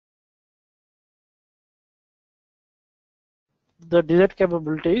the desired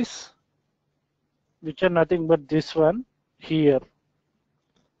capabilities, which are nothing but this one here.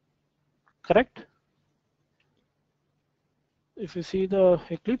 Correct? If you see the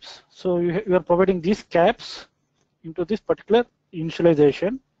Eclipse, so you are providing these caps into this particular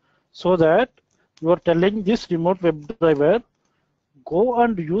initialization, so that you are telling this remote web driver, go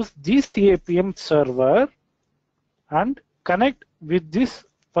and use this Appium server and connect with this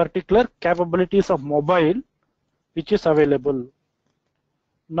particular capabilities of mobile which is available.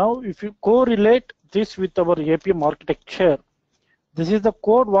 Now if you correlate this with our Appium architecture, this is the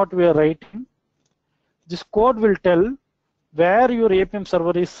code what we are writing. This code will tell where your Appium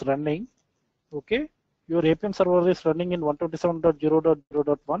server is running. Okay, your Appium server is running in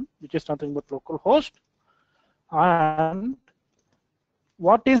 127.0.0.1, which is nothing but localhost. And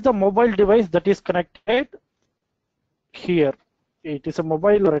what is the mobile device that is connected here? It is a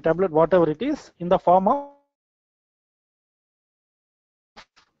mobile or a tablet, whatever it is, in the form of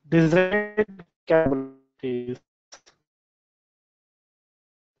desired capabilities.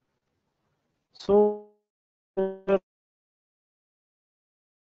 So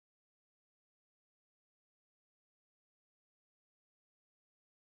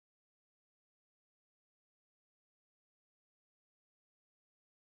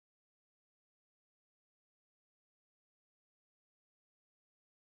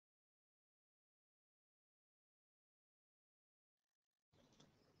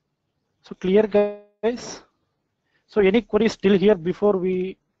clear, guys. So any query still here before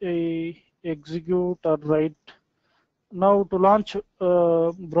we execute or write? Now to launch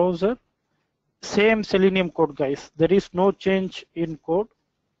browser, same Selenium code, guys. There is no change in code.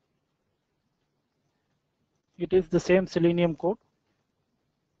 It is the same Selenium code,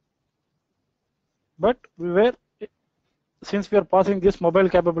 but since we are passing this mobile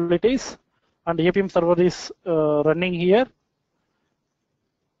capabilities and Appium server is running here,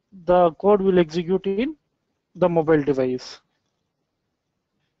 the code will execute in the mobile device.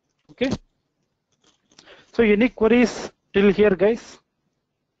 Okay. So any queries till here, guys?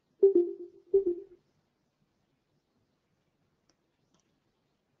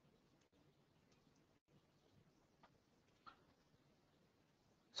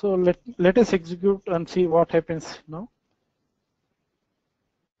 So let us execute and see what happens now.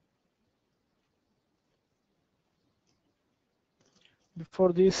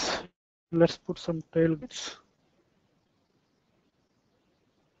 Before this, let's put some tailgates.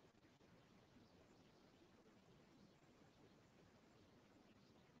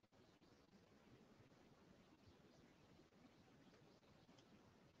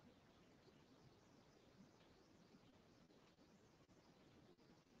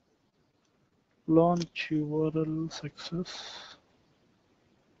 Launch URL success.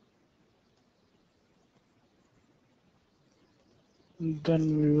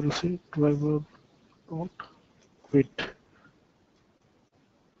 Then we will see driver don't quit.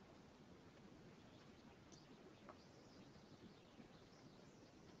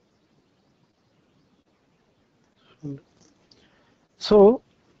 So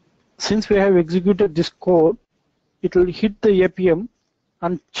since we have executed this code, it will hit the Appium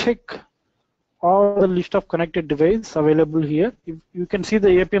and check all the list of connected devices available here. If you can see the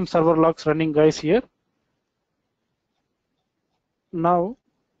Appium server logs running, guys, here. Now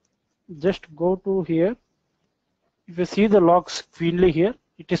just go to here. If you see the logs cleanly here,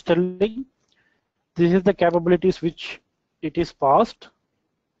 it is telling this is the capabilities which it is passed.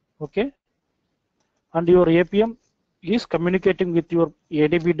 Okay, and your Appium is communicating with your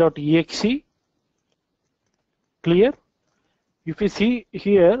adb.exe. Clear? If you see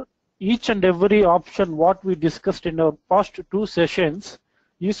here, each and every option what we discussed in our past 2 sessions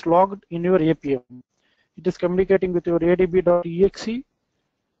is logged in your Appium. It is communicating with your adb.exe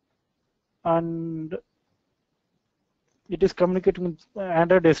and it is communicating with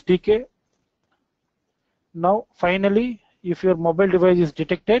Android SDK. Now finally, if your mobile device is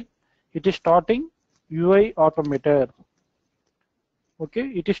detected, it is starting Ui-Automator. Okay,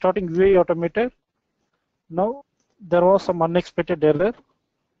 it is starting Ui-Automator. Now there was some unexpected error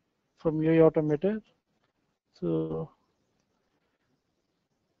from Ui-Automator. So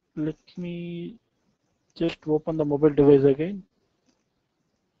let me just open the mobile device again.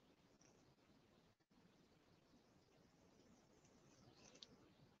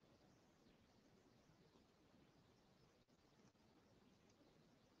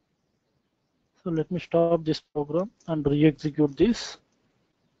 So let me stop this program and re-execute this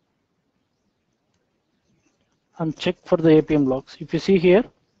and check for the Appium logs. If you see here,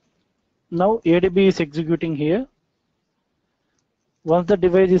 now ADB is executing here. Once the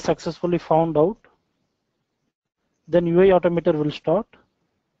device is successfully found out, then Ui-Automator will start.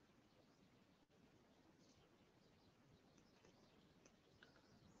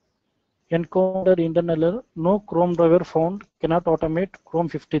 Encounter internal error, no Chrome driver found, cannot automate Chrome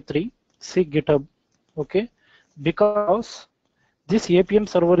 53. See GitHub. Okay, because this Appium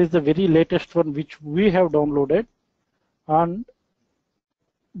server is the very latest one which we have downloaded, and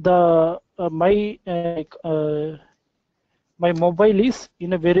the my mobile is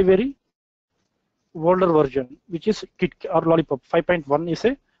in a very older version, which is Kit or Lollipop. 5.1 is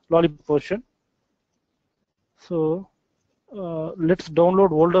a Lollipop version. So let's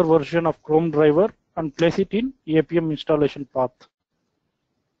download older version of Chrome driver and place it in Appium installation path.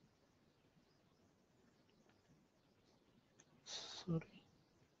 Sorry.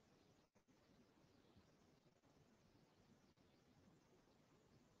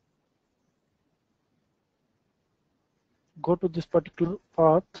 Go to this particular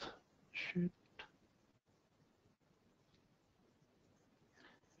path. Shit.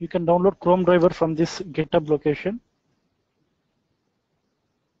 You can download Chrome driver from this GitHub location.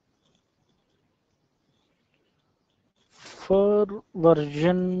 For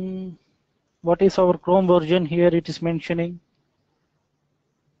version, what is our Chrome version here? It is mentioning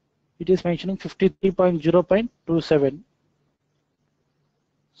 53.0.27.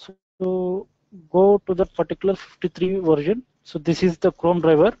 So go to that particular 53 version. So this is the Chrome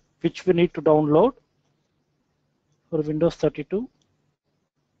driver which we need to download for Windows 32.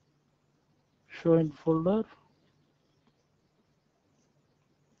 Show in folder.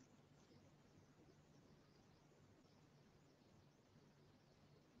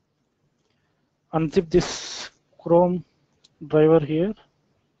 Unzip this Chrome driver here.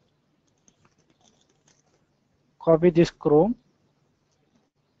 Copy this Chrome.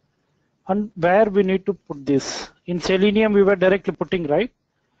 And where we need to put this? In Selenium we were directly putting, right?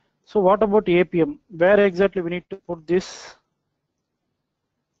 So what about Appium? Where exactly we need to put this?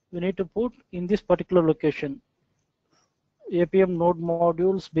 We need to put in this particular location. Appium node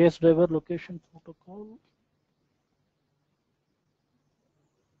modules base driver location protocol.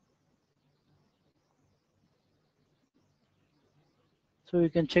 So you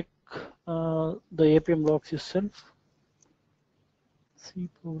can check the Appium logs itself. C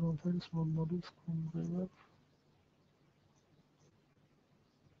program files, node modules, Chrome driver.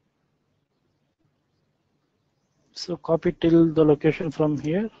 So copy till the location from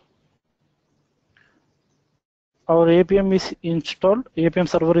here. Our Appium is installed. Appium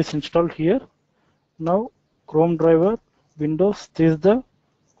server is installed here. Now Chrome driver, Windows. This is the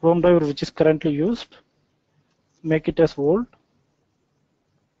Chrome driver which is currently used. Make it as old.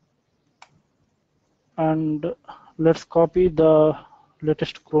 And let's copy the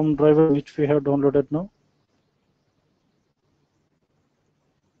latest Chrome driver which we have downloaded now.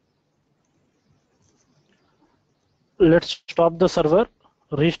 Let's stop the server,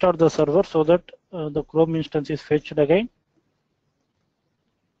 restart the server so that the Chrome instance is fetched again.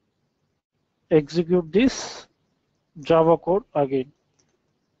 Execute this Java code again.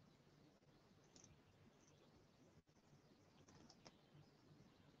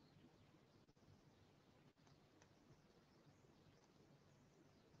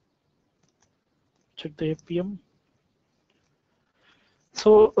 Check the Appium.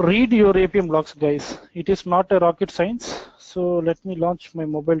 So read your Appium logs, guys. It is not a rocket science. So let me launch my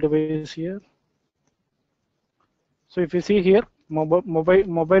mobile device here. So if you see here,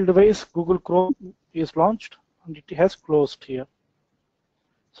 mobile device Google Chrome is launched and it has closed here.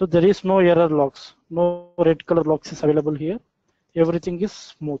 So there is no error logs, no red color logs is available here. Everything is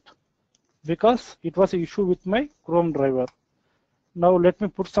smooth because it was an issue with my Chrome driver. Now let me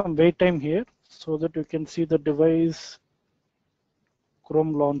put some wait time here so that you can see the device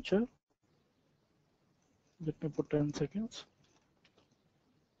Chrome launcher. Let me put 10 seconds.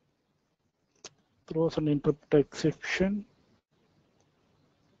 Throws an interrupt exception.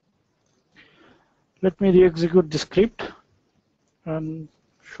 Let me re-execute the script and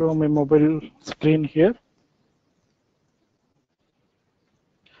show my mobile screen here.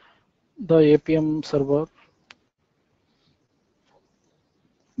 The Appium server.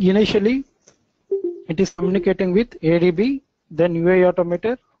 Initially, it is communicating with ADB, then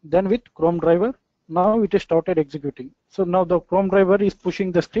Ui-Automator, then with Chrome driver. Now it is started executing. So now the Chrome driver is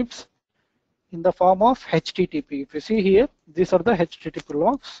pushing the scripts in the form of HTTP. If you see here, these are the HTTP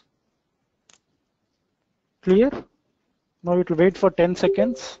logs. Clear? Now it will wait for 10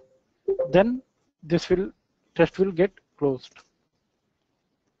 seconds. Then this test will get closed.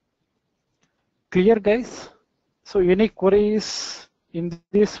 Clear, guys? So any queries in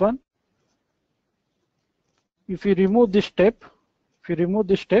this one? If you remove this step,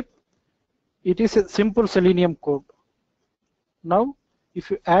 it is a simple Selenium code. Now, if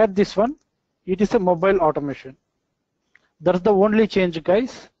you add this one, it is a mobile automation. That's the only change,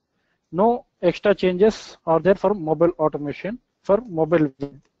 guys. No extra changes are there for mobile automation, for mobile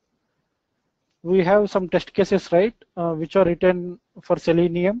web. We have some test cases, right, which are written for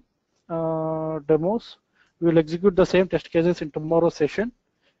Selenium demos. We will execute the same test cases in tomorrow's session.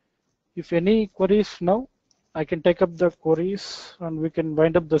 If any queries now, I can take up the queries and we can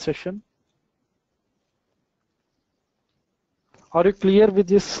wind up the session. Are you clear with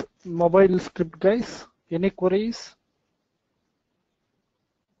this mobile script, guys? Any queries?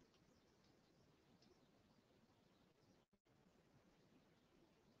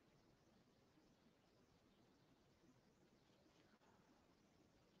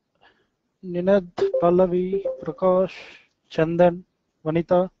 Ninad, Pallavi, Prakash, Chandan,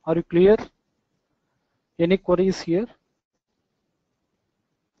 Vanita, are you clear? Any queries here?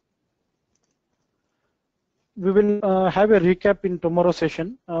 We will have a recap in tomorrow's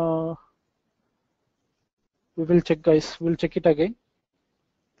session. We will check, guys. We'll check it again.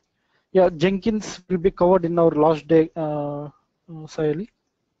 Yeah, Jenkins will be covered in our last day, Sayali.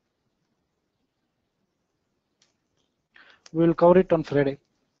 We will cover it on Friday.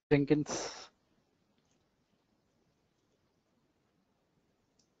 Jenkins.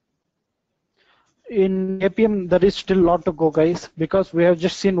 In Appium, there is still a lot to go, guys, because we have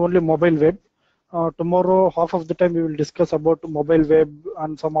just seen only mobile web. Tomorrow, half of the time we will discuss about mobile web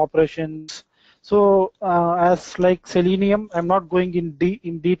and some operations. So, as like Selenium, I'm not going in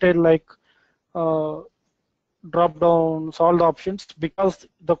detail like drop downs, all the options, because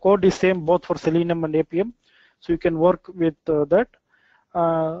the code is same both for Selenium and Appium. So you can work with that.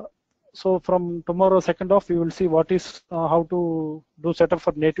 So from tomorrow second off, we will see what is how to do setup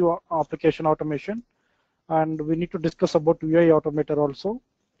for native application automation, and we need to discuss about Ui-Automator also.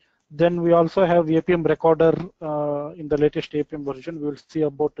 Then we also have Appium recorder in the latest Appium version. We will see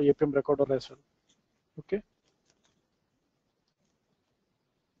about the Appium recorder as well. Okay.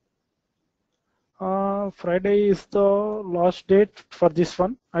 Friday is the last date for this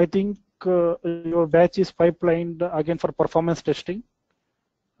one. I think your batch is pipelined again for performance testing.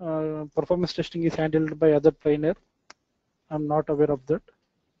 Performance testing is handled by other trainer. I'm not aware of that.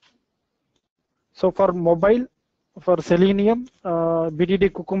 So for mobile, for Selenium, BDD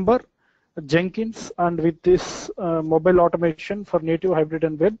Cucumber, Jenkins, and with this mobile automation for native, hybrid,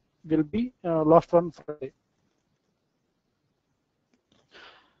 and web will be last one Friday.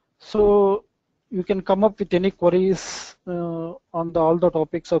 So you can come up with any queries on all the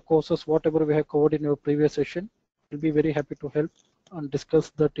topics or courses, whatever we have covered in your previous session. We'll be very happy to help and discuss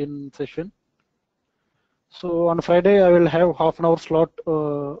that in session. So on Friday, I will have half an hour slot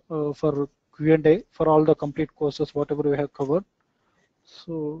for Q&A for all the complete courses, whatever we have covered.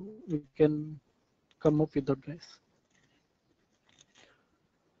 So we can come up with that, guys.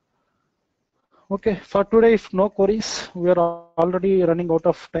 Okay, for today, if no queries, we are already running out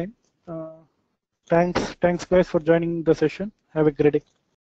of time. Thanks guys for joining the session. Have a great day.